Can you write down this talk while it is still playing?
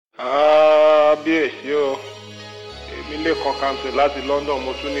kábíyèsí o èmi lè kàn kàǹtì láti London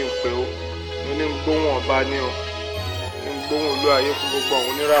mo tún ní pé o mo ní gbóhùn ọba ní o ní gbóhùn olú ayé fún gbogbo àwọn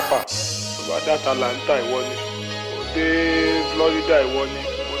oníràpà tó bá dá Atlanta ìwọ ni mo dé Florida ìwọ ni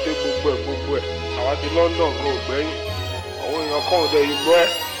mo dé gbogbo ẹ̀ àwa ti London gan ògbẹ́yìn àwọn èèyàn kan ò dẹ̀ yìí gbọ́ ẹ̀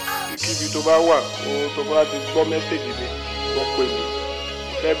kíbi tó bá wà ohun tó bá ti gbọ́ mẹ́sẹ̀gì mi wọ́n pè mí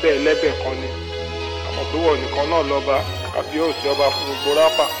ìfẹ́ bẹ́ẹ̀ lẹ́bẹ̀ kan ni àmọ́ pé wọ́n nìkan náà lọ́ba kábíyèsí ọba fún gbogbo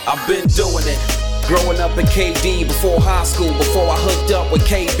rápà. I've been doing it. Growing up in KD, before high school, before I hooked up with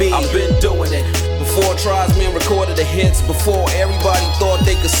KB. I've been doing it. Before Tribesmen recorded the hits, before everybody thought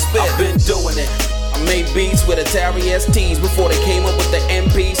they could spit. I've been doing it. I made beats with Atari STs before they came up with the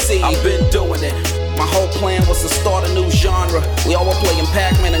MPC. I've been doing it. My whole plan was to start a new genre. We all were playing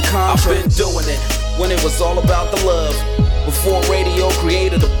Pac-Man and Contra. I've been doing it. When it was all about the love. Before radio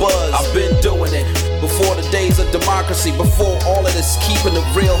created a buzz. I've been doing it. Before the days of democracy. Before all of this keeping the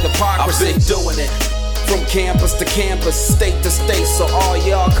real hypocrisy. I've been doing it. From campus to campus, state to state, so all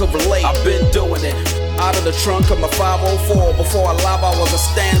y'all could relate. I've been doing it. Out of the trunk of my 504. Before I live, I was a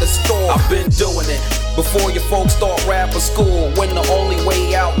standard store. I've been doing it. Before your folks start rapping school, when the only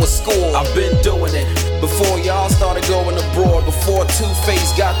way out was school. I've been doing it. Before y'all started going abroad. Before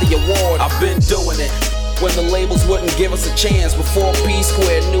Two-Face got the award. I've been doing it. When the labels wouldn't give us a chance. Before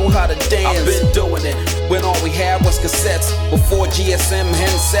P-Square knew how to dance. I've been doing it. When all we had was cassettes. Before GSM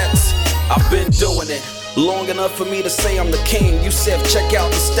handsets. I've been doing it. Long enough for me to say I'm the king. You said check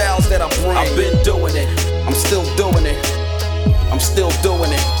out the styles that I bring. I've been doing it. I'm still doing it. I'm still doing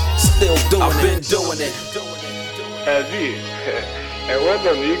it. Still doing it. I've been doing it. Aziz, well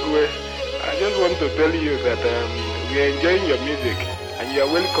done, Igwe. I just want to tell you that we are enjoying your music and you are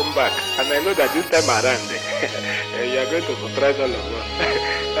welcome back. And I know that this time around you are going to surprise all of us.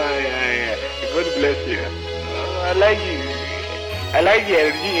 God bless you. I like you. I like you,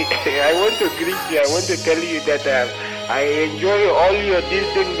 LG. I want to greet you. I want to tell you that I enjoy all your this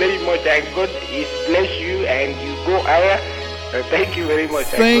thing very much. And God is bless you and you go higher. Thank you very much.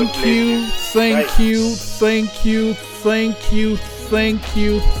 Thank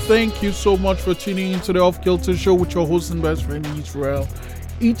you so much for tuning into the Off Kilter Show with your host and best friend Israel.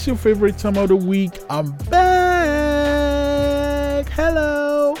 It's your favorite time of the week. I'm back.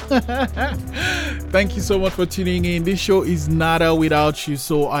 Hello. Thank you so much for tuning in. This show is nada without you,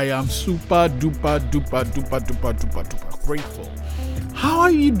 so I am super duper grateful. How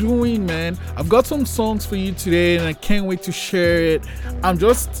are you doing, man? I've got some songs for you today and I can't wait to share it. I'm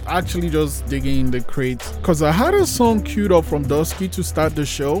just digging in the crates because I had a song queued up from Dusky to start the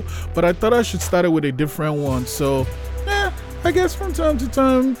show, but I thought I should start it with a different one. So I guess from time to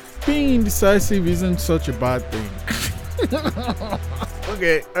time being indecisive isn't such a bad thing.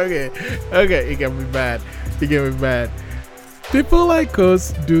 Okay, it can be bad. People like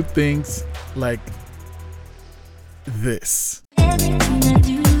us do things like this. Everything I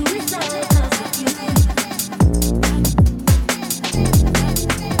do is all because of you.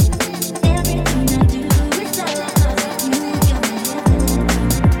 Everything I do is all because of you. You're my heaven.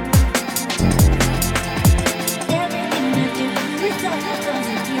 Everything I do is all because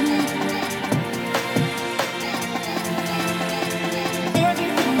of you.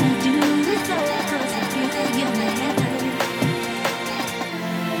 Everything I do is all because of you. You're my heaven.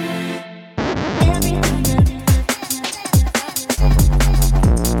 Everything I do.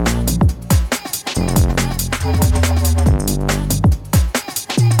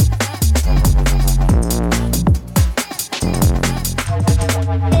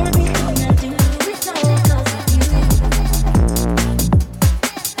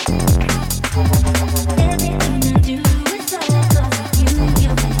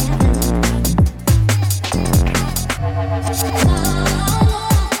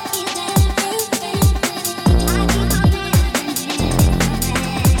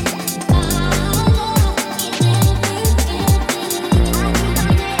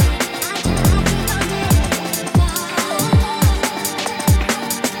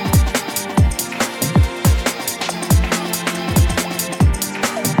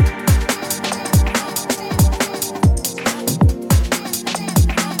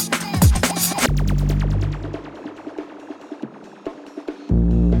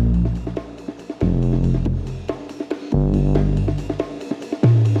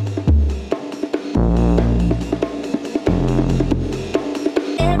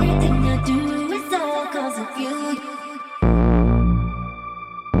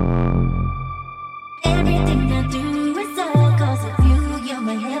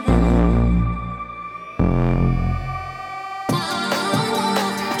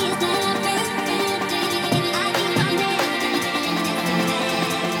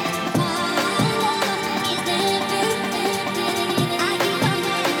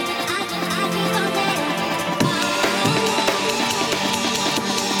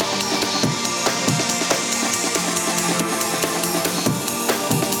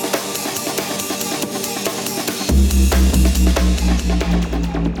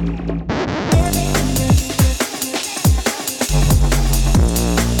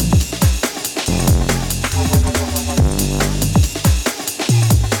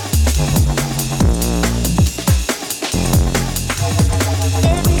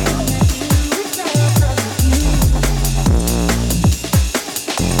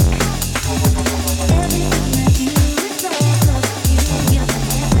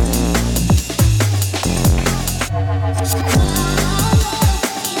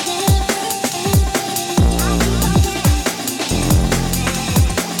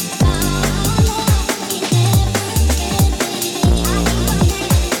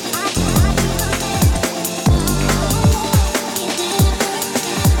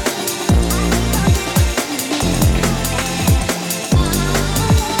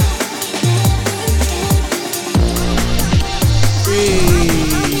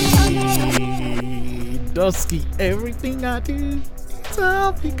 Dusky. Everything I do, it's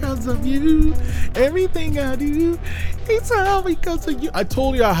all because of you. Everything I do, it's all because of you. I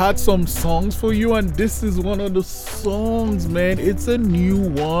told you I had some songs for you, and this is one of the songs, man. It's a new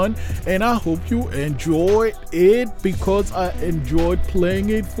one, and I hope you enjoyed it because I enjoyed playing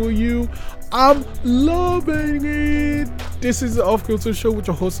it for you. I'm loving it. This is the Off Kilter Show with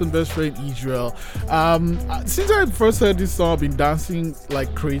your host and best friend Israel. Since I first heard this song, I've been dancing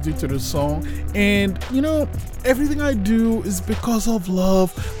like crazy to the song, and you know, everything I do is because of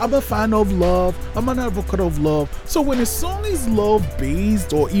love. I'm a fan of love. I'm an advocate of love. So when a song is love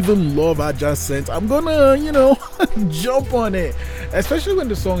based or even love adjacent, I'm gonna, jump on it, especially when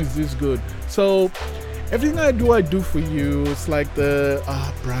the song is this good. So everything I do for you. It's like the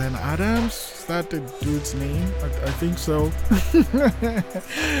Brian Adams. Is that the dude's name? I think so.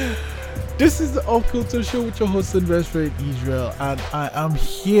 This is the Off Kilter Show with your host and best friend Israel, and I am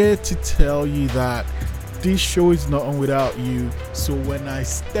here to tell you that this show is not on without you. So when I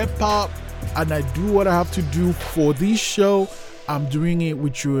step up and I do what I have to do for this show, I'm doing it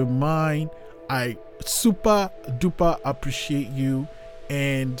with you in mind. I super duper appreciate you,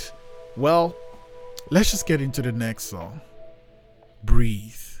 and well, let's just get into the next song.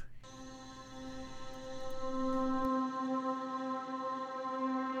 Breathe.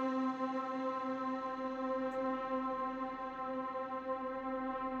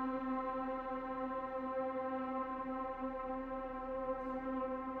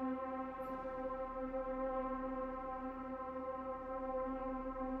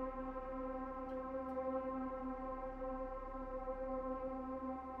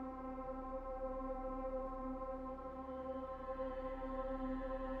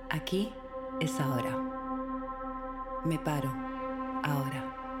 Aquí es ahora. Me paro, ahora.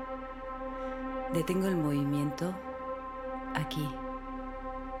 Detengo el movimiento, aquí.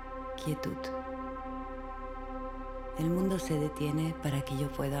 Quietud. El mundo se detiene para que yo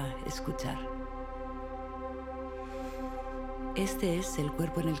pueda escuchar. Este es el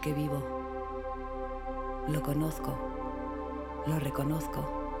cuerpo en el que vivo. Lo conozco, lo reconozco.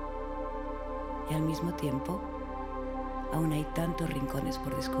 Y al mismo tiempo, aún hay tantos rincones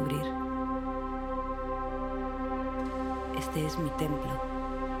por descubrir. Este es mi templo.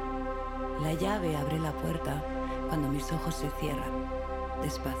 La llave abre la puerta cuando mis ojos se cierran,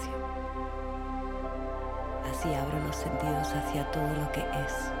 despacio. Así abro los sentidos hacia todo lo que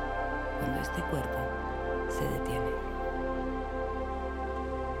es, cuando este cuerpo se detiene.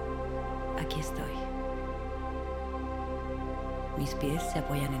 Aquí estoy. Mis pies se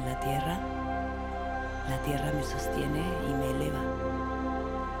apoyan en la tierra me sostiene y me eleva.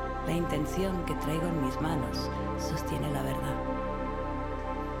 La intención que traigo en mis manos sostiene la verdad.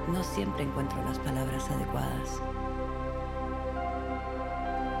 No siempre encuentro las palabras adecuadas.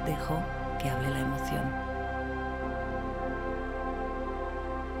 Dejo que hable la emoción.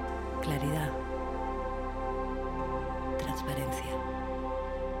 Claridad. Transparencia.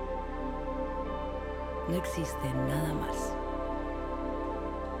 No existe nada más.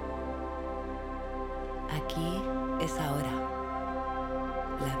 Aquí es ahora.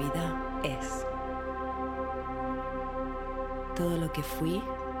 La vida es. Todo lo que fui,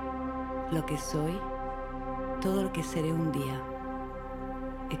 lo que soy, todo lo que seré un día,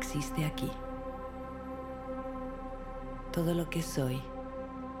 existe aquí. Todo lo que soy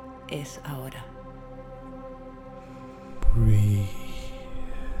es ahora. Breathe.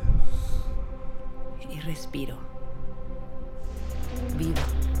 Y respiro. Vivo.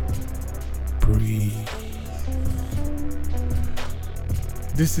 Breathe.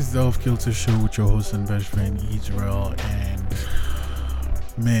 This is the Off Kilter Show with your host and best friend Israel, and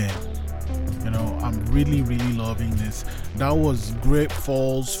man, I'm really loving this. That was Great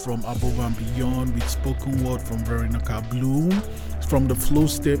Falls from Above and Beyond with spoken word from Veronica Bloom from the Flow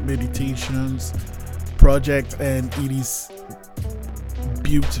State Meditations project, and it is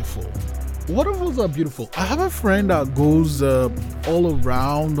beautiful. Waterfalls are beautiful. I have a friend that goes all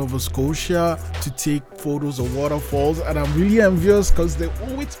around Nova Scotia to take photos of waterfalls, and I'm really envious because they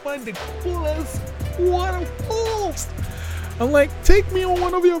always find the coolest waterfalls. I'm like, take me on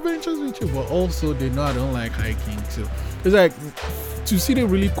one of your adventures with you. But also, they know I don't like hiking too. It's like, to see the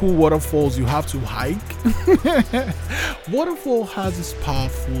really cool waterfalls, you have to hike. Waterfall has this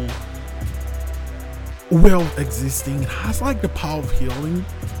powerful, existing. It has like the power of healing.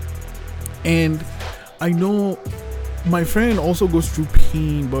 And I know my friend also goes through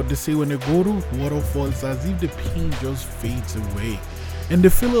pain, but they say when they go to waterfalls, it's as if the pain just fades away. And they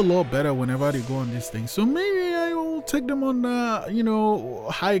feel a lot better whenever they go on this thing. So maybe I will take them on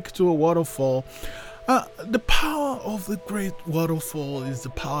a, hike to a waterfall. The power of the great waterfall is the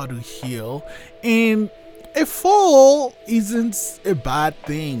power to heal. And a fall isn't a bad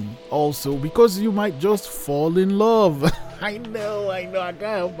thing also, because you might just fall in love. I know, I can't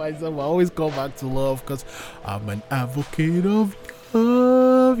help myself. I always come back to love because I'm an advocate of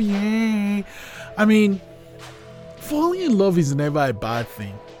love. Yeah. I mean, falling in love is never a bad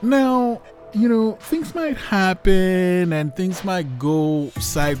thing. Now, things might happen and things might go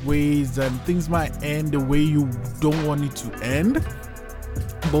sideways and things might end the way you don't want it to end.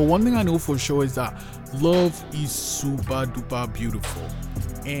 But one thing I know for sure is that love is super duper beautiful,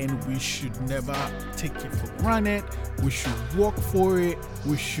 and we should never take it for granted. We should work for it.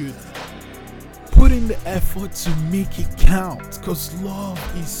 We should put in the effort to make it count, because love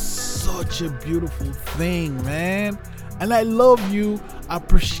is such a beautiful thing, man. And I love you. I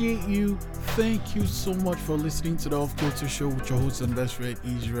appreciate you. Thank you so much for listening to the Off Kilter Show with your host and best friend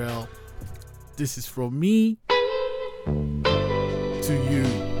Israel. This is from me to you.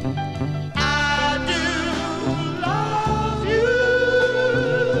 I do love you,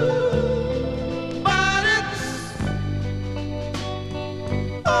 but it's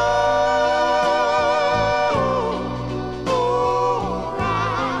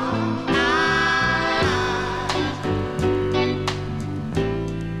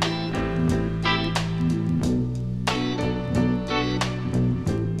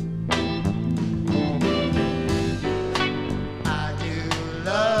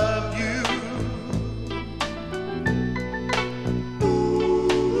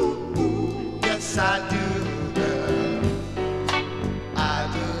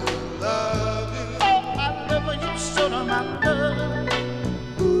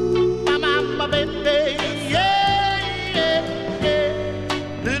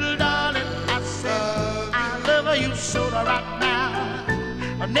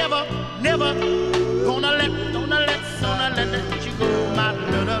never gonna let you go, my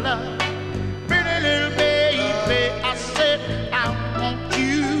little love. Pretty little baby, I said I want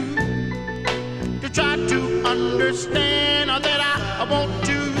you to try to understand that I want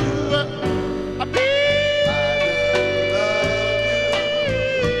to be.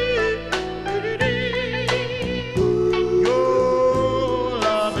 Your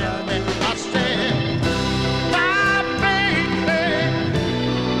loving me, I said, my baby,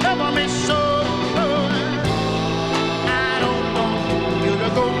 love me so. I don't want you to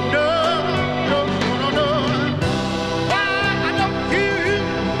go, no. Why don't you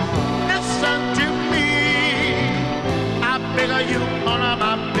listen to me? I beg of you on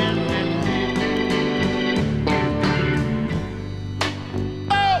my bending knee.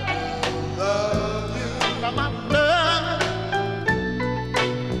 Oh, love you, my love.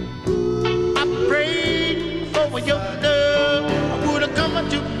 I prayed for your love would have come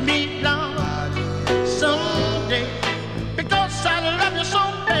to me long someday, because I love you so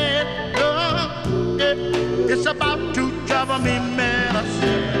bad, love. Yeah, it's about to drive me mad. I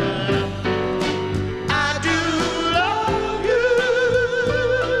said, I do love you.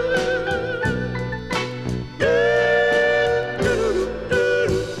 Yeah,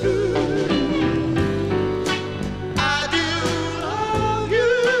 I do love you.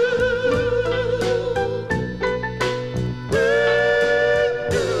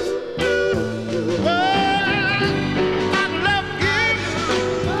 I love you,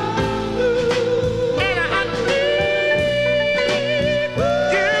 and I need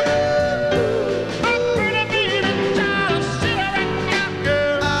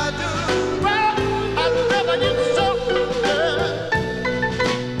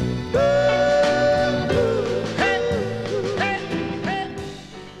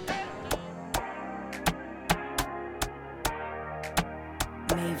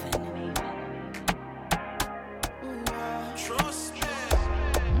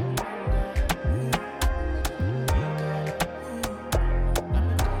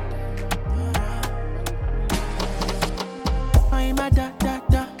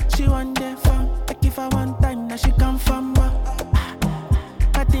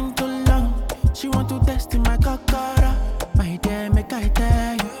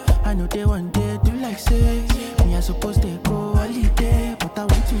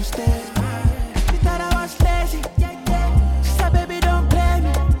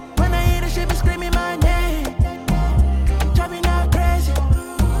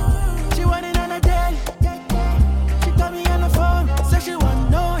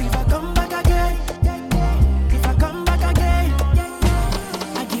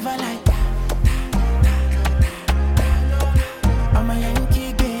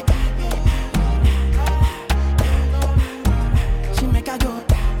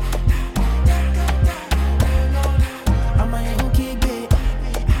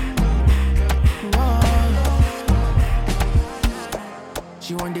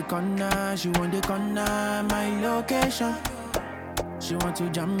corner, she want the corner, my location. She want to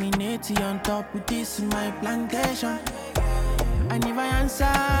jam me natty on top with this in my plantation. And if I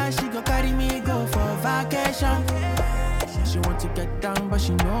answer, she go carry me go for vacation. She want to get down, but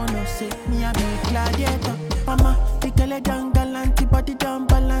she know no say me a big gladiator. Mama, the girl a down galanty, body down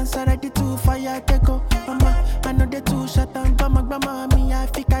balance, already too fire take-o. Mama, I know the two shot and grandma, me I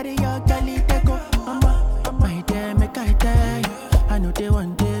fi carry your galley take-o. Mama, my dear, make I tell you, I know they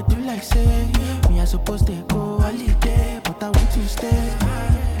one day do like say, me I supposed to go holiday, but I want to stay.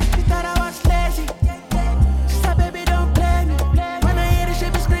 She thought I was lazy, she said baby don't play me. When I hear the she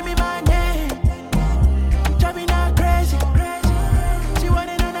be screaming my name, driving her crazy. She want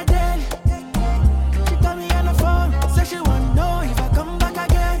it on a daily. She call me on the phone, say she want know if I come back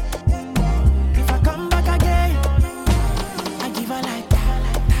again. If I come back again, I give her like that.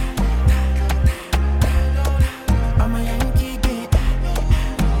 I'm a Yankee girl.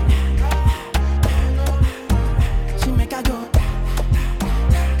 She make her go.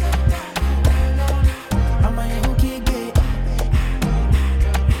 I'm a Yankee girl.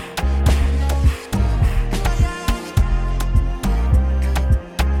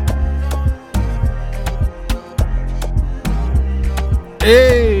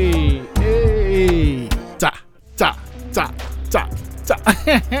 Hey, hey, ta, ta, ta, ta, ta.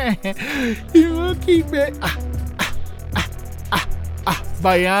 You will keep it.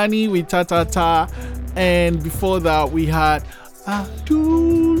 Bayani with ta ta ta, and before that we had I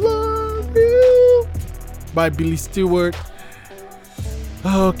Do Love You by Billy Stewart.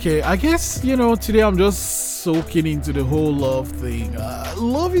 Okay, I guess today I'm just soaking into the whole love thing.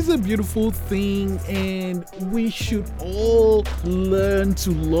 Love is a beautiful thing, and we should all learn to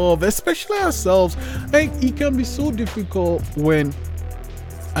love, especially ourselves. Like, it can be so difficult when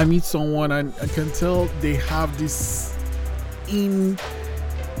I meet someone and I can tell they have this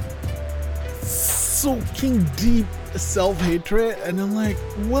soaking deep self-hatred, and I'm like,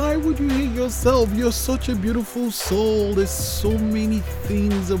 why would you hate yourself? You're such a beautiful soul. There's so many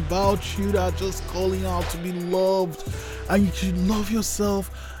things about you that are just calling out to be loved, and you should love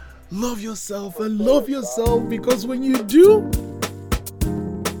yourself, and love yourself, because when you do,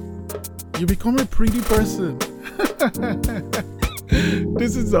 you become a pretty person.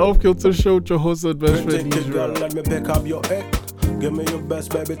 This is the Off Kilter Show, your host and best friend Israel. Let me pick up your egg. Give me your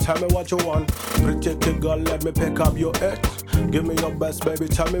best, baby, tell me what you want. Pretty kid girl, let me pick up your egg. Give me your best, baby,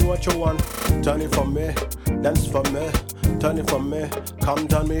 tell me what you want. Turn it for me, dance for me. Turn it for me, come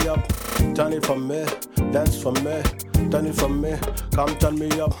turn me up. Turn it for me, dance for me. Turn it for me, come turn me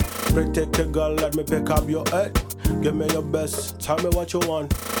up. Pretty kid girl, let me pick up your egg. Give me your best, tell me what you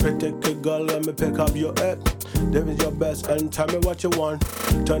want. Pretty kid girl, let me pick up your egg. Give me your best and tell me what you want.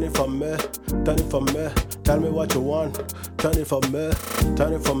 Turn it for me, turn it for me. Tell me what you want. Turn it for me,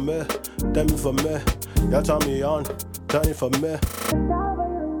 turn it for me. Tell me for me, you turn me on. Turn it for me.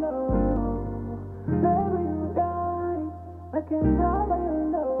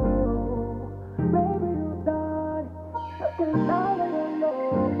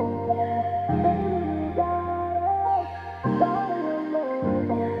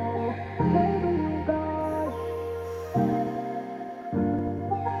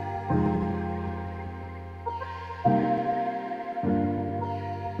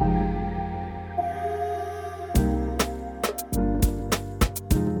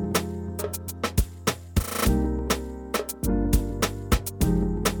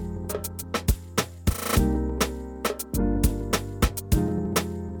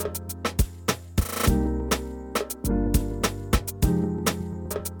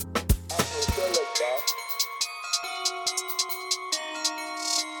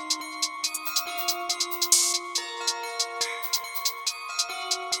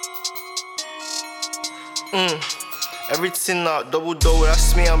 Everything out, double,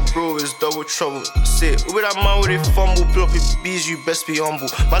 that's me and bro, is double trouble. Say, with that man with a fumble, pull up with bees, you best be humble.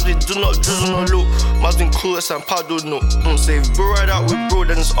 Man, we do not drizzle no low. Man, we clueless and paddle no. Say, if bro ride out with bro,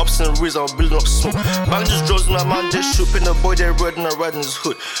 then it's ups and rears, I'm building up smoke. Man just draws in that man, just shooping the boy, they're red and I ride in his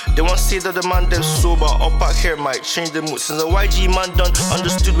hood. They want to say that the man, they're sober, up back here might change the mood. Since the YG man done,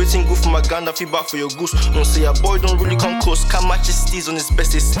 understood waiting good for my gun, that feedback for your goose. Don't say, a boy don't really come close, can't match his steez on his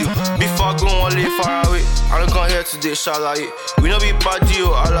best steal. Before I go on, lay far away, I don't come here today. shall I it. We know be bad deal,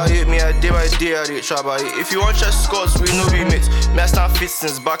 all I hit me a day by day, I did try by it. If you want your scores, we know be mates. Me I stand fit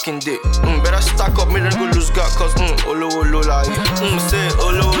since back in day. Better stack up, me then go lose gut, cause olo la it. Say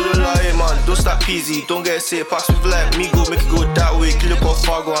olo la it, man. Don't stop peasy, don't get say pass with like me go, make it go that way. Clip off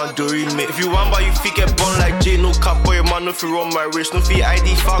Fargo and Dory, mate. If you want, but you feet get bun like J, no cap boy, man. No fi run my race, no fi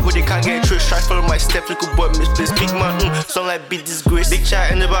ID Fargo, they can't get trace. Try follow my steps, little boy misplace. Big man, sound like big disgrace. Big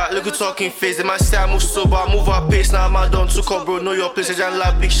chat in the back, little talking face. They might say I move sober, I move our pace. Now man done took up, bro. Know your place, I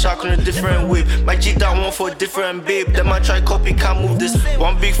like big shark on a different wave. My G down one for a different babe. Them man try copy, can't move this.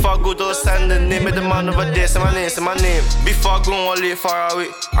 One big Fargo, don't sign the name of the man over there. Say my name. Big Fargo, one late far away.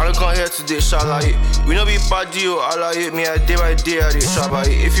 I don't come here today, shall I it. We know be bad deal, all I hit me a day by day, I did try by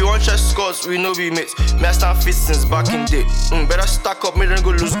it. If you want your scores, we know be mates. Me I stand fit since back in day. Better stack up, me then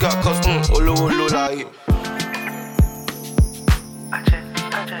go lose gut, cause olo la it.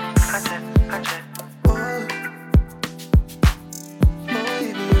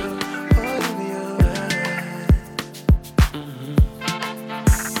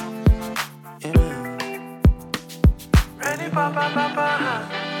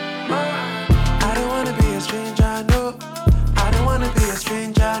 I don't wanna be a stranger, no. I don't wanna be a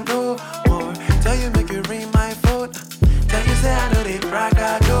stranger, no more. Tell you make you ring my phone. Tell you say I know they brag,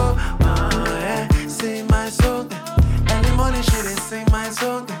 I do. Yeah. Sing my song. Early morning she did sing my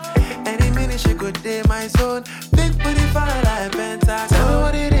song. Any minute she could day my song. Big booty fire like Pentagon. Tell me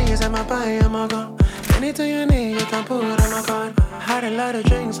what it is, I'm a buy, I'm a gun. Anything you need, you can put on my gun. Had a lot of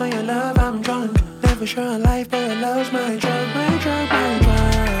drinks on your love, I'm drunk. Never sure in life, but your love's my drug, my drug, my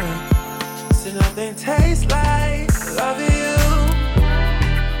drug. See nothing tastes like loving you.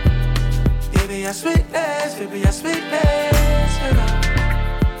 Baby, your sweetness, baby, your sweetness. You know.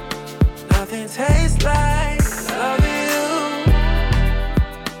 Nothing tastes like loving you.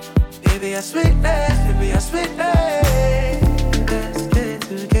 Baby, your sweetness, baby, your sweetness. Let's get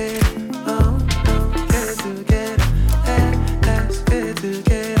together. Get together. Let's get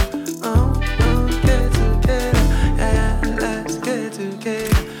together. Get together. Yeah, let's get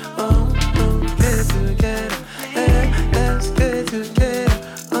together. Get together. Yeah, let's get together.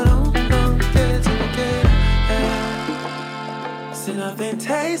 Get together. Yeah. See, nothing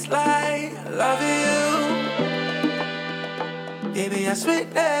tastes like loving you. Baby, your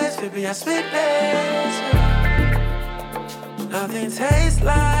sweetness, baby, your sweetness. Nothing tastes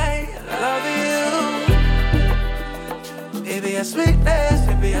like loving you. Baby, your sweetness,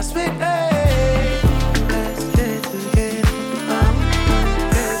 baby, your sweetness. Let's get together.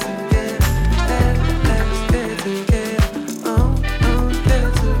 Get together. Let's get together. Get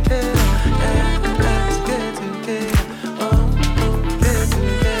together. Let's get together. Get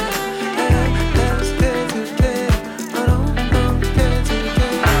together.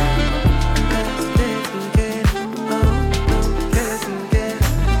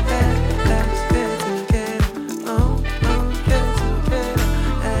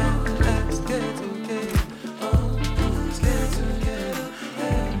 Let's get together.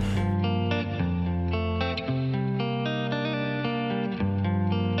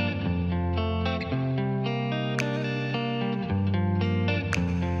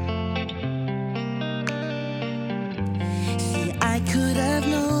 See, I could have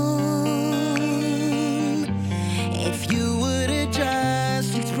known if you would have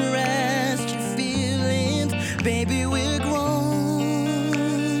just expressed your feelings. Baby, we're grown.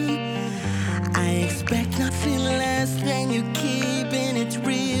 I expect nothing less than you keeping it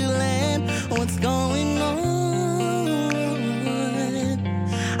real and what's going on.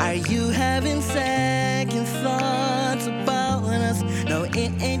 Are you having second thoughts about us? No,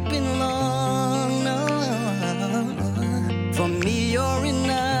 it ain't been long, no. For me, you're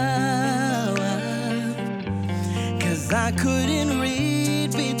enough. 'Cause I couldn't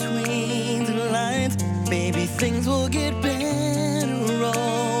read between the lines. Maybe things will get better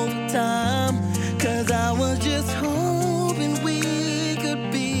over time. 'Cause I was just hoping we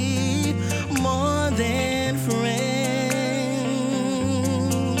could be more than friends.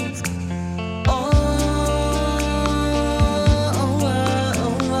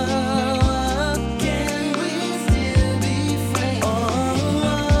 Can we still be friends?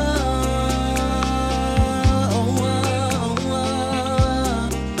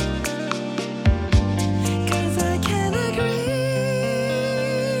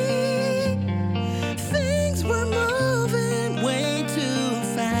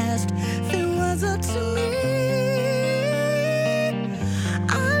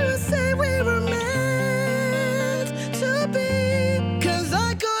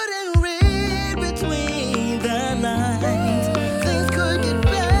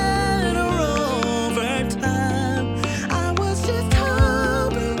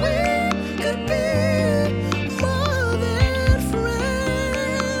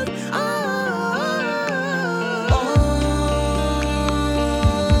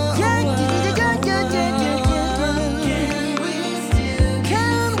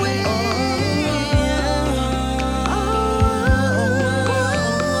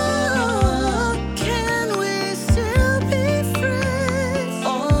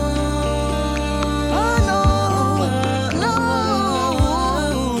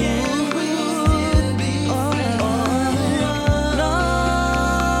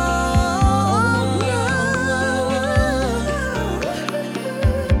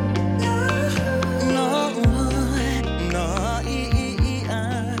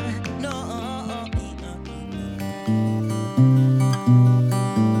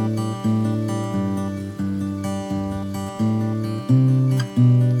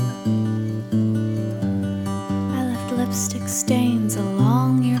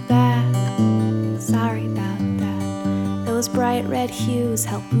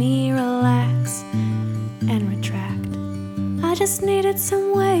 me relax and retract. I just needed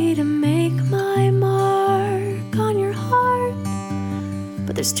some way to make my mark on your heart.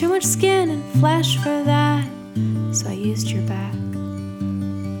 But there's too much skin and flesh for that, so I used your back.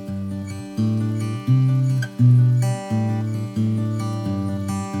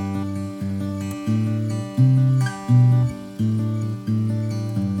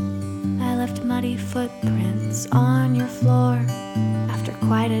 I left muddy footprints on your floor after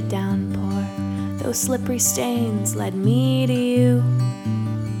quite a downpour. Those slippery stains led me to you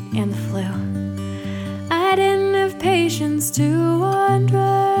and the flu. I didn't have patience to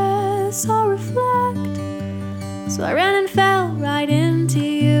undress or reflect, so I ran and fell right into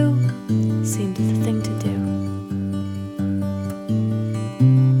you. Seemed the thing to do.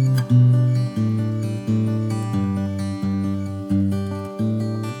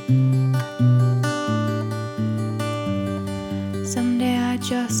 Someday I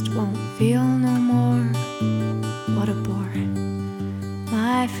just won't feel no more. What a bore.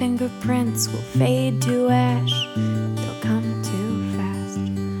 My fingerprints will fade to ash. They'll come too fast.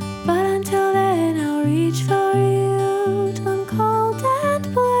 But until then I'll reach for you till I'm cold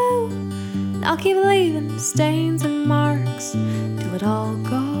and blue. And I'll keep leaving stains and marks till it all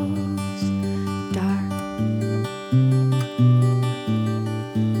goes dark.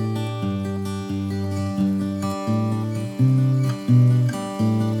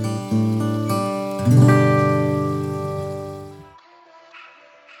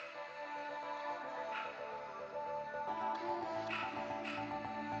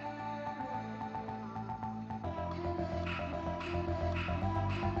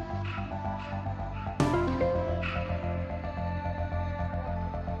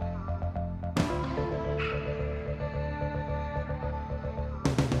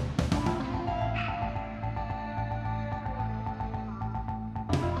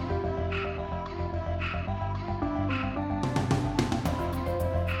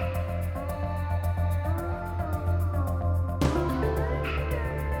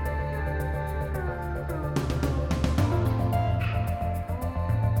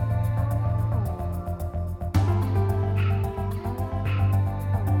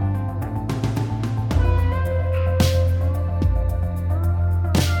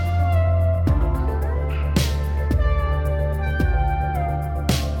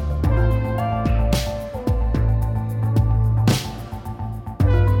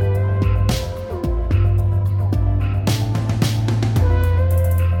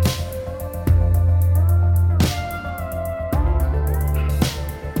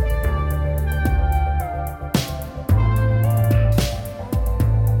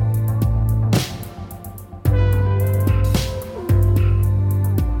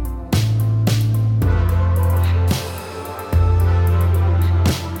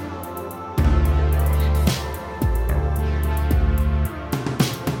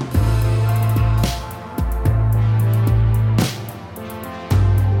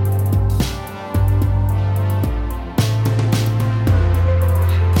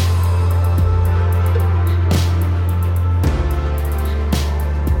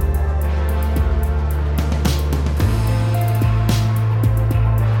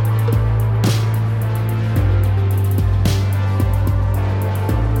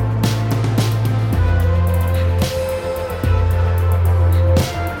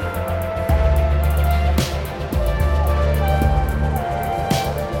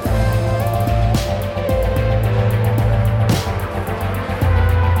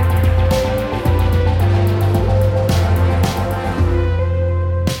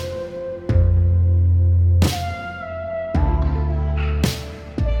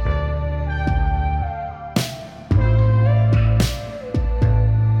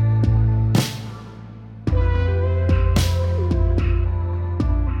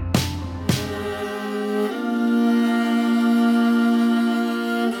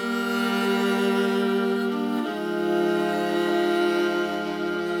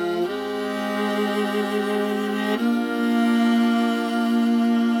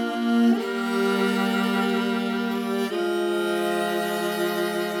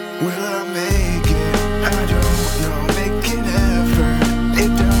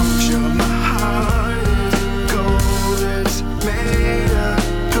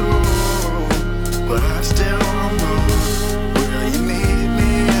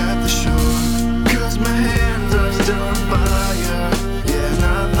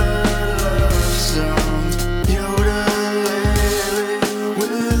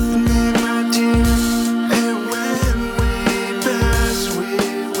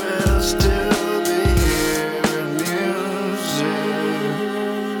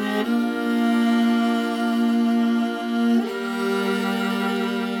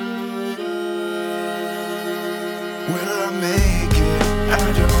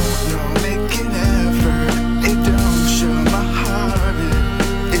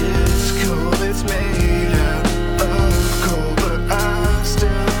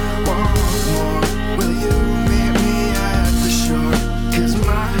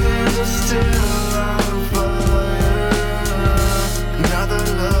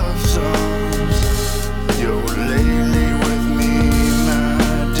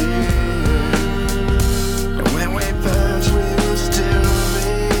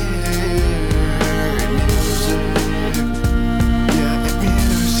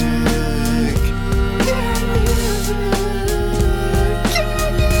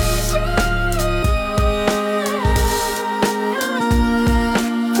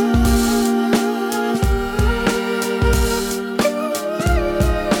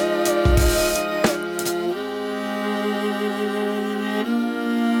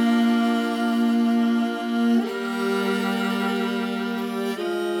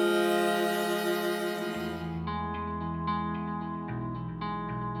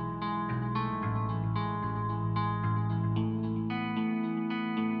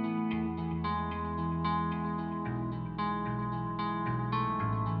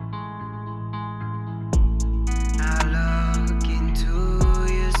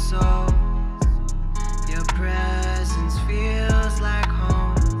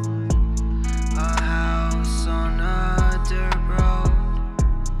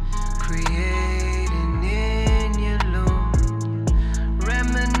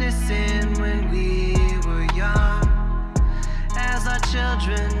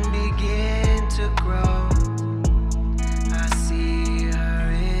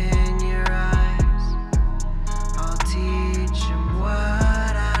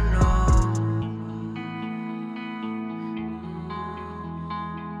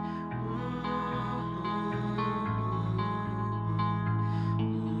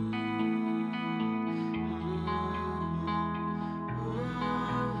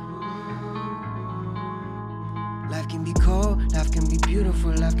 can be cold, life can be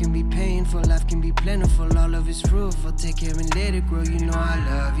beautiful, life can be painful, life can be plentiful, all of it's fruitful. Take care and let it grow. You know I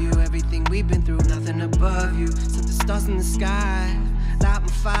love you. Everything we've been through, nothing above you. Set the stars in the sky, light my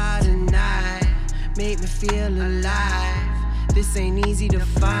fire tonight, make me feel alive. This ain't easy to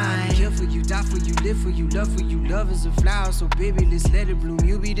find. Kill for you, die for you, live for you, love for you. Love is a flower, so baby, let's let it bloom.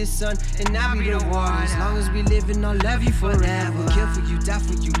 You be the sun, and I'll be the water. As long as we living, I'll love you forever. Kill for you, die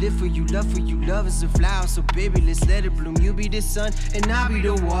for you, live for you, love for you. Love is a flower, so baby, let's let it bloom. You be the sun, and I'll be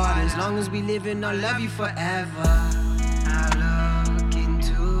the water. As long as we living, I'll love you forever. I look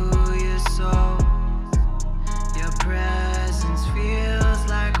into your soul. Your presence feels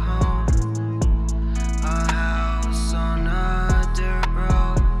like home. A house on a dirt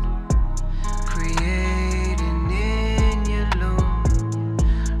road, creating in your loom,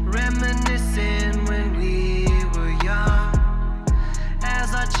 reminiscing when we were young,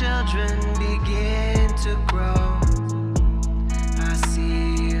 as our children begin to grow. I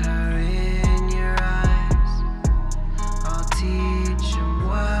see her in your eyes, I'll teach them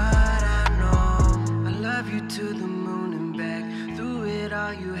what I know. I love you to the moon and back, through it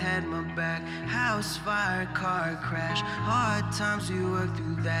all you had my back. House fire, car crash, hard times we worked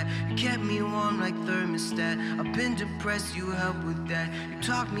through that. You kept me warm like thermostat. I've been depressed, you helped with that. You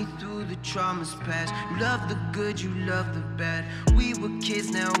talked me through the traumas past. You love the good, you love the bad. We were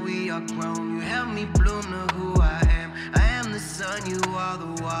kids, now we are grown. You helped me bloom to who I am. I am the sun, you are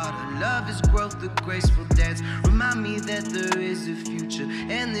the water. Love is growth, the graceful dance. Remind me that there is a future,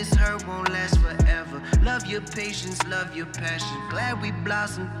 and this hurt won't last forever. Love your patience, love your passion. Glad we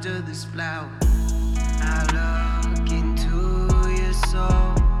blossomed to this flower. I look into your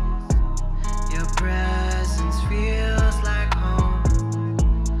soul. Your presence feels like home.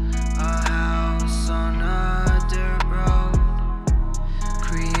 A house on a dirt road,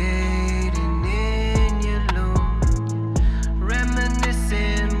 creating in your loom,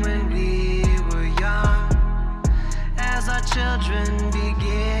 reminiscing when we were young, as our children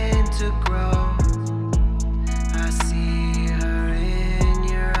begin to grow. I see her in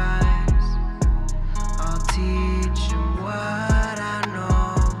your eyes, I'll teach you what I know.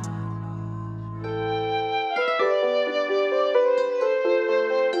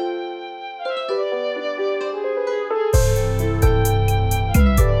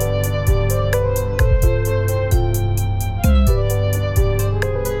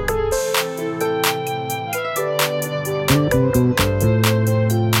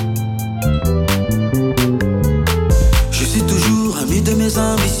 Je suis toujours ami de mes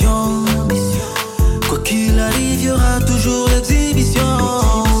ambitions. Quoi qu'il arrive, il y aura toujours l'exhibition.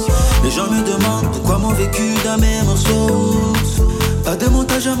 Les gens me demandent pourquoi mon vécu dans mes morceaux. Pas de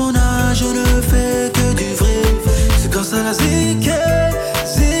montage à mon âge, je ne fais que du vrai. C'est quand ça la zique,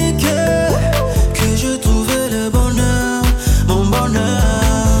 que je trouvais le bonheur, mon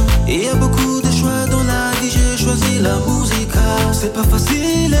bonheur. Il y a beaucoup de choix dans la vie, j'ai choisi la musique. C'est pas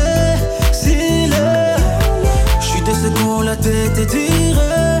facile, je suis de ceux qui ont la tête et dure.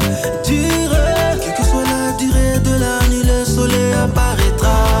 Quelle que soit la durée de la nuit, le soleil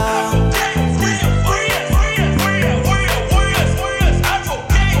apparaîtra.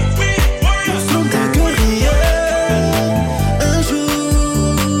 Nous sommes des guerriers. Un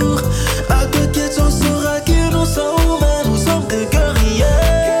jour, à deux quêtes, on saura qui nous sommes. Nous sommes des guerriers.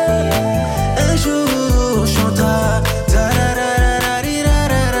 Un jour, on chantera.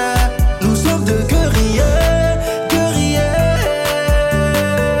 Nous sommes des guerriers.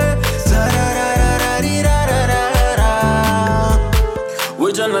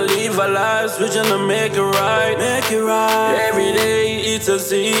 We're tryna live our lives, we're tryna make it right. Every day it's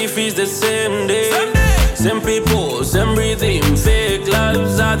as if it's the same day. Same people, same breathing, fake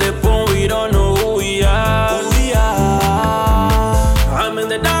lives at the point we don't know who we are. I'm in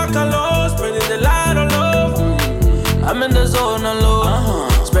the dark alone, spreading the light alone. I'm in the zone alone,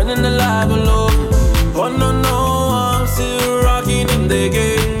 spreading the light alone. Oh no, I'm still rocking in the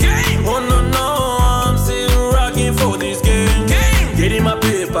game. Oh no, I'm still rocking for this game. Get in my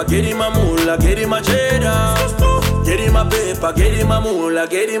paper, get in my moolah, get in my cheddar. Get in my paper, get in my moolah,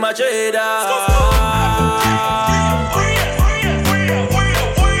 get in my cheddar.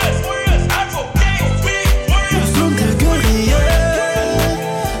 Nous sommes des guerriers.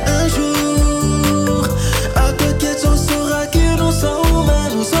 Un jour, à deux quêtes, on saura qui nous sommes.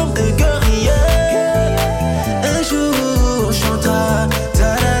 Nous sommes des guerriers. Un jour, on chantera.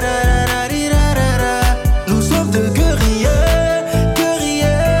 Nous sommes des guerriers.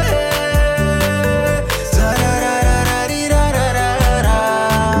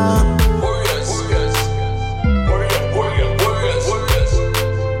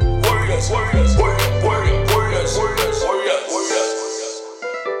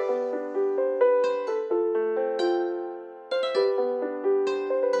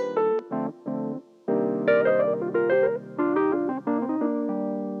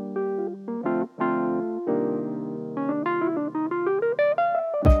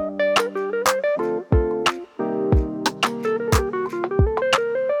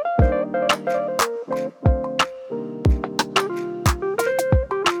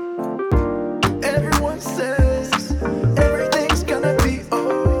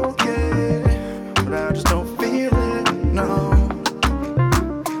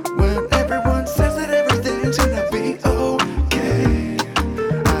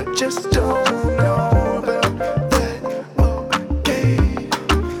 just don't know about that. Okay,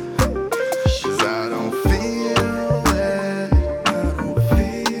 'cause I don't feel it. I don't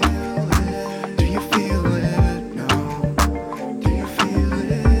feel it. Do you feel it? No. Do you feel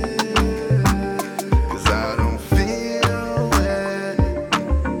it? 'Cause I don't feel it.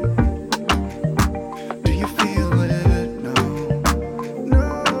 Do you feel it? No. No.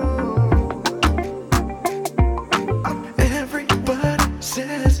 Everybody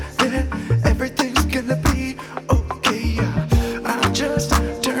says that everything's gonna be okay. I just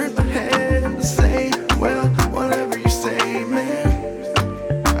turn my head and say, well, whatever you say, man.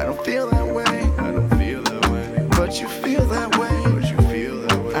 I don't feel that way. I don't feel that way. But you feel that way. But you feel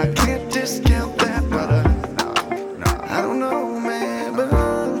that way. I can't discount that, but I don't know, man. But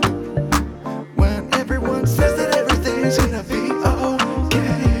when everyone says that everything's gonna be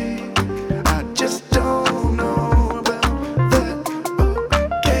okay, I just don't know about that.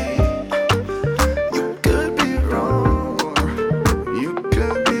 Okay, you could be wrong, or you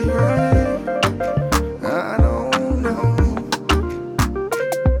could be right. I don't know.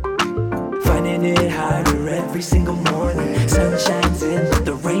 Finding it harder every single morning. Sun shines in, but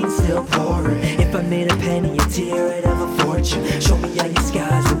the rain's still pouring. If I made a penny, a tear, I'd have a fortune. Show me all your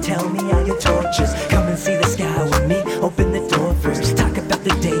skies and tell me all your tortures. Come and see the sky with me, open the door first. Talk about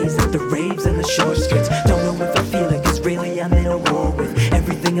the days at the raves and the short skirts. Don't know if I feel it, 'cause really I'm in a war with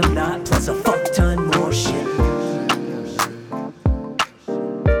everything I'm not, plus a fuck ton more shit.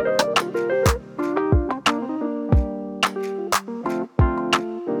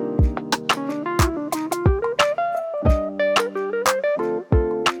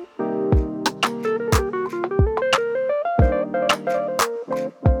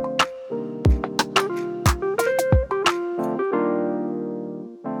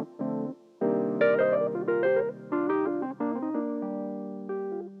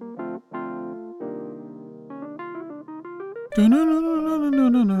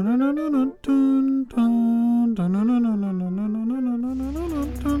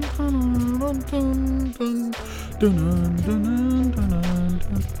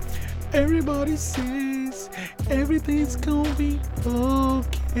 Everybody says everything's gonna be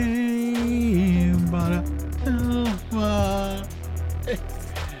okay, but I know why.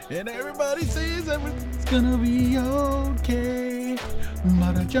 And everybody says everything's gonna be okay,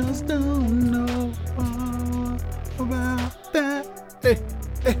 but I just don't know about that.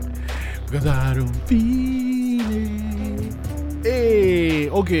 Because I don't feel it. Hey,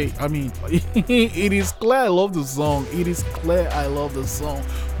 okay, I mean, it is clear I love the song. It is clear I love the song.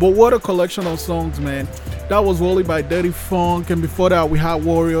 But what a collection of songs, man. That was Wally by Dirty Funk, and before that we had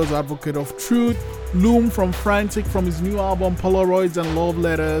Warriors, Advocate of Truth, Loom from Frantic from his new album Polaroids and Love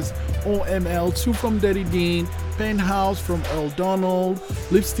Letters, OML2 from Dirty Dean, Penthouse from Earl Donald,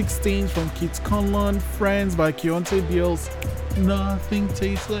 Lipstick Stains from Keith Conlon, Friends by Keontae Beals, Nothing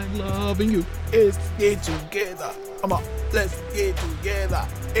Tastes Like Loving You. Let's get together. Come on, let's get together.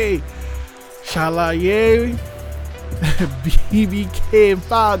 Hey, Shalaye, BBK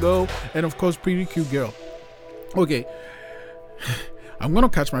Fargo, and of course Pretty Cute Girl. Okay, I'm gonna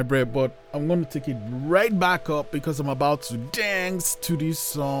catch my breath, but I'm gonna take it right back up because I'm about to dance to this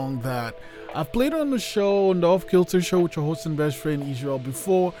song that I've played on the show, on the Off Kilter show with your host and best friend Israel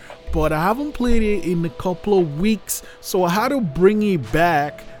before, but I haven't played it in a couple of weeks, so I had to bring it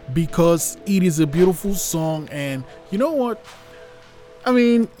back because it is a beautiful song. And you know what? I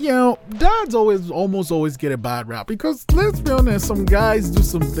mean, you know, dads almost always get a bad rap because, let's be honest, some guys do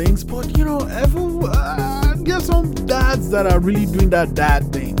some things, but you know, there's some dads that are really doing that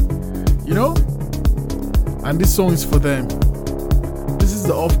dad thing, you know? And this song is for them. This is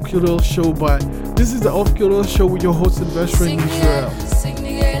the Off Kilter show with your host and best friend Israel.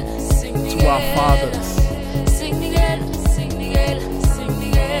 To our fathers.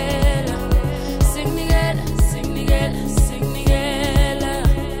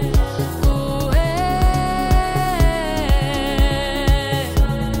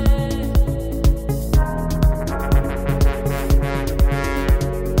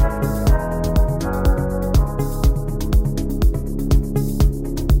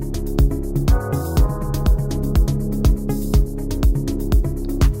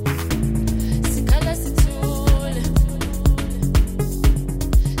 Sikala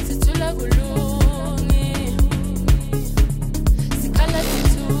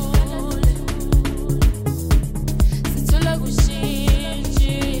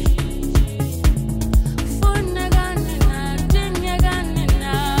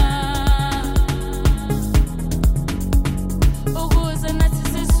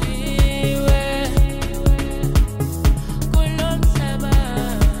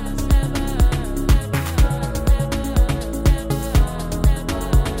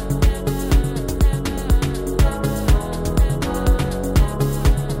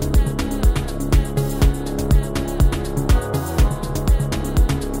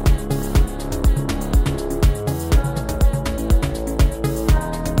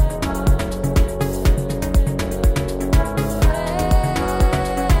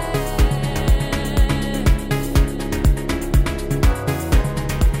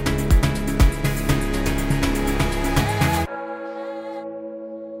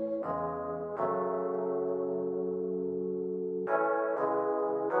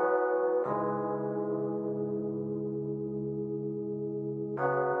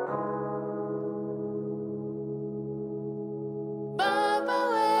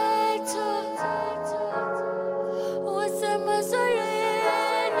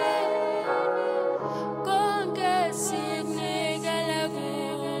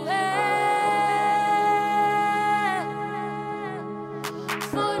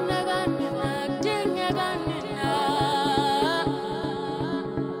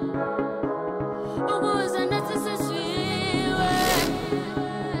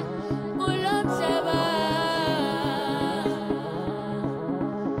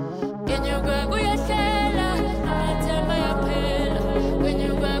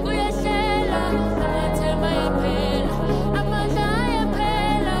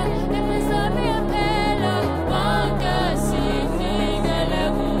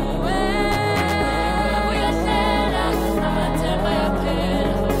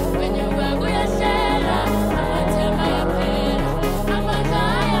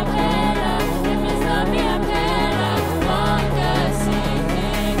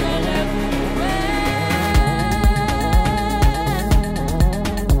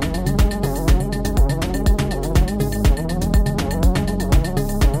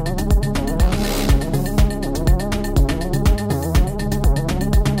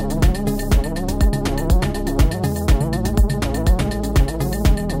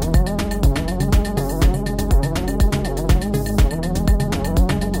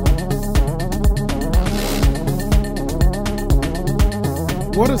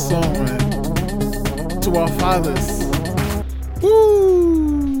What a song, man. To our fathers. Woo!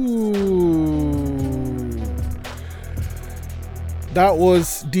 That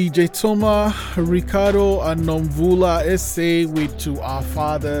was DJ Toma, Ricardo, and Nomvula essay with To Our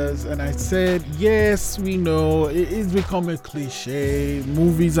Fathers. And I said, yes, we know it's become a cliche.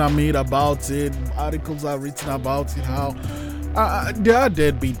 Movies are made about it, articles are written about it, how there are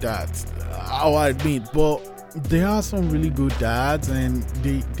deadbeat dads, I'll admit, but there are some really good dads, and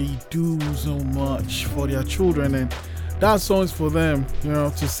they do so much for their children. And that song is for them,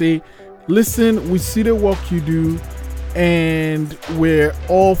 to say, listen, we see the work you do, and we're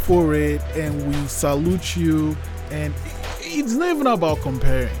all for it, and we salute you. And it's not even about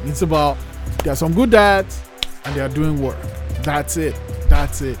comparing, it's about there are some good dads and they are doing work. That's it.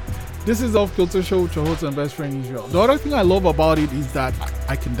 This is Off Kilter Show with your host and best friend Israel. The other thing I love about it is that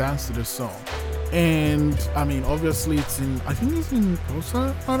I can dance to the song, and I mean, obviously I think it's in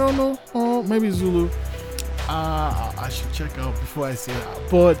Xhosa, I don't know, or maybe Zulu. I should check out before I say that,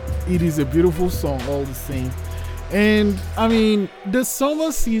 but it is a beautiful song all the same. And I mean, the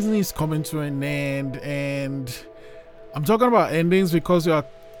summer season is coming to an end, and I'm talking about endings because we are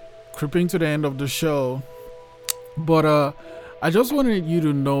creeping to the end of the show. But I just wanted you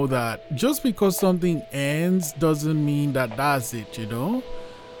to know that just because something ends doesn't mean that that's it,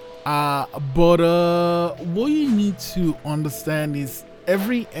 But what you need to understand is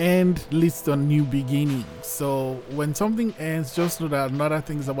every end leads to a new beginning. So when something ends, just know that another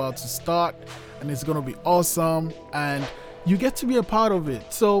thing is about to start, and it's going to be awesome, and you get to be a part of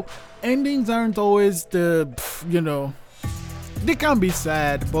it. So endings aren't always they can be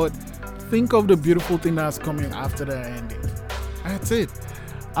sad, but think of the beautiful thing that's coming after the ending. That's it.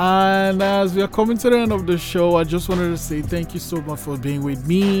 And as we are coming to the end of the show, I just wanted to say thank you so much for being with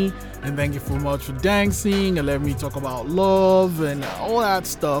me, and thank you so much for dancing and letting me talk about love and all that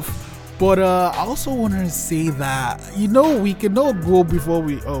stuff. But I also wanted to say that we cannot go before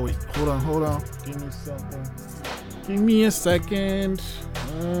we. Oh wait, hold on. Give me something. Give me a second.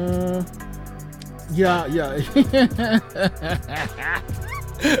 Yeah.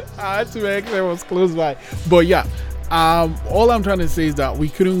 I had to make sure it was close by. But yeah. All I'm trying to say is that we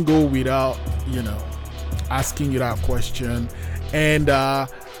couldn't go without, asking you that question. And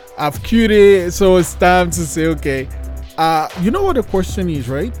I've queued it, so it's time to say, okay, you know what the question is,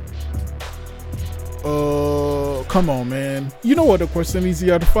 right? Come on, man. You know what the question is.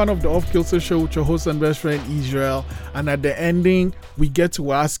 You're the fan of the Off Kilter Show with your host and best friend Israel. And at the ending, we get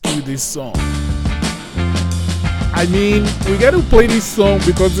to ask you this song. I mean, we get to play this song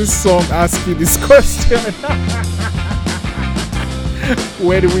because this song asks you this question.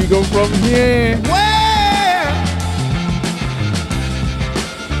 Where do we go from here? Where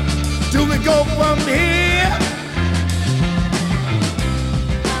do we go from here?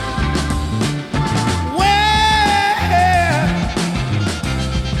 Where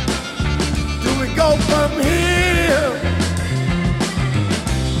do we go from here?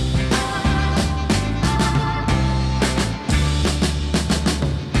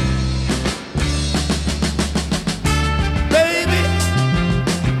 Baby,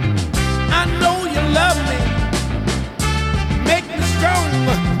 I know you love me. Make me strong.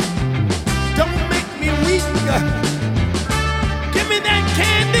 Don't make me weak. Give me that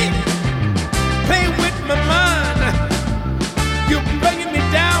candy. Play with my mind. You're bringing me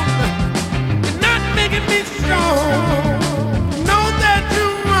down. You're not making me strong. Know that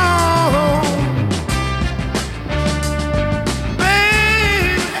you're wrong.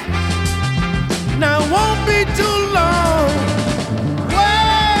 Baby, now it won't be too long. Where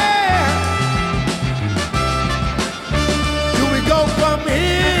do we go from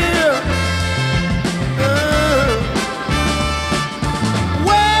here?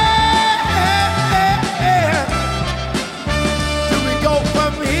 Where do we go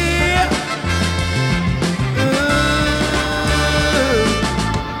from here?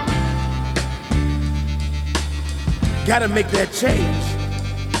 Gotta make that change.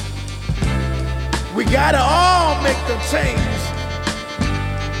 We gotta all make the change.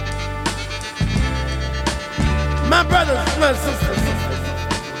 My brothers, my sisters,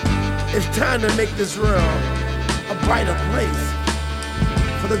 it's time to make this world a brighter place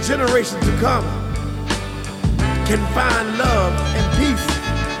for the generations to come. Can find love and peace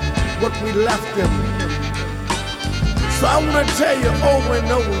what we left them. So I want to tell you over and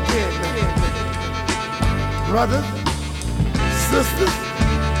over again, brothers, sisters,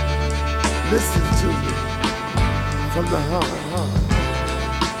 listen to me from the heart.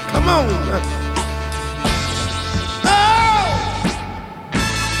 Come on. Oh!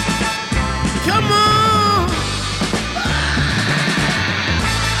 Come on.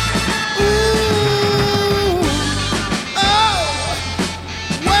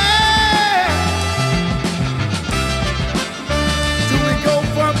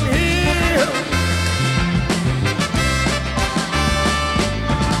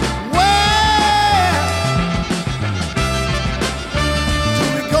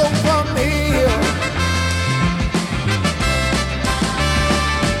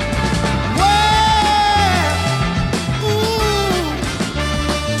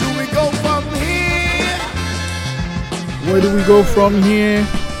 Where do we go from here?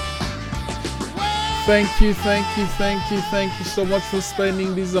 Thank you so much for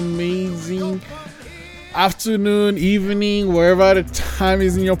spending this amazing afternoon, evening, wherever the time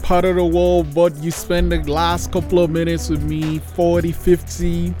is in your part of the world, but you spend the last couple of minutes with me, 40,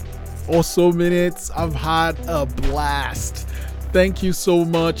 50 or so minutes. I've had a blast. Thank you so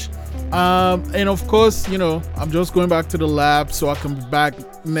much. And of course, you know, I'm just going back to the lab so I can be back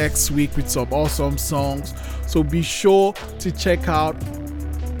next week with some awesome songs. So be sure to check out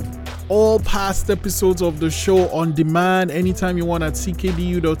all past episodes of the show on demand anytime you want at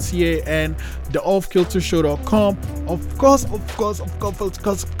ckdu.ca and theoffkiltershow.com. Of course,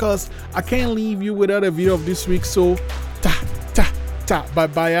 I can't leave you without a video of this week. So Ta by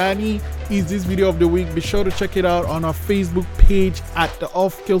Bayani is this video of the week. Be sure to check it out on our Facebook page at The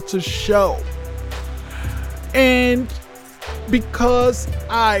Off Kilter Show. And because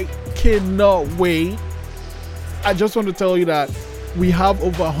I cannot wait, I just want to tell you that we have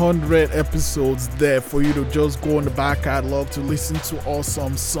over 100 episodes there for you to just go on the back catalog to listen to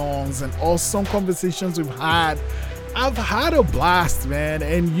awesome songs and awesome conversations we've had. I've had a blast, man,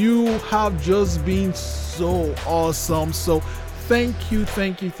 and you have just been so awesome. So thank you,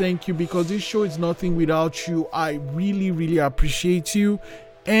 because this show is nothing without you. I really appreciate you,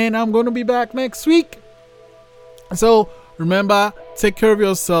 and I'm going to be back next week. So remember, take care of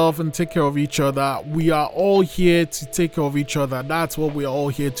yourself and take care of each other. We are all here to take care of each other. That's what we're all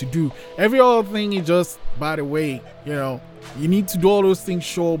here to do. Every other thing is just, by the way, you know, you need to do all those things,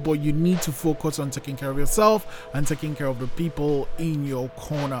 sure, but you need to focus on taking care of yourself and taking care of the people in your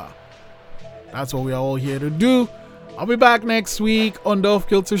corner. That's what we are all here to do. I'll be back next week on the Off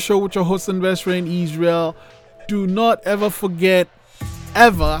Kilter Show with your host and best friend Israel. Do not ever forget,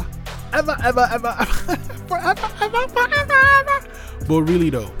 ever, but really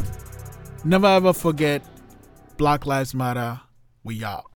though, never ever forget, Black Lives Matter. We out.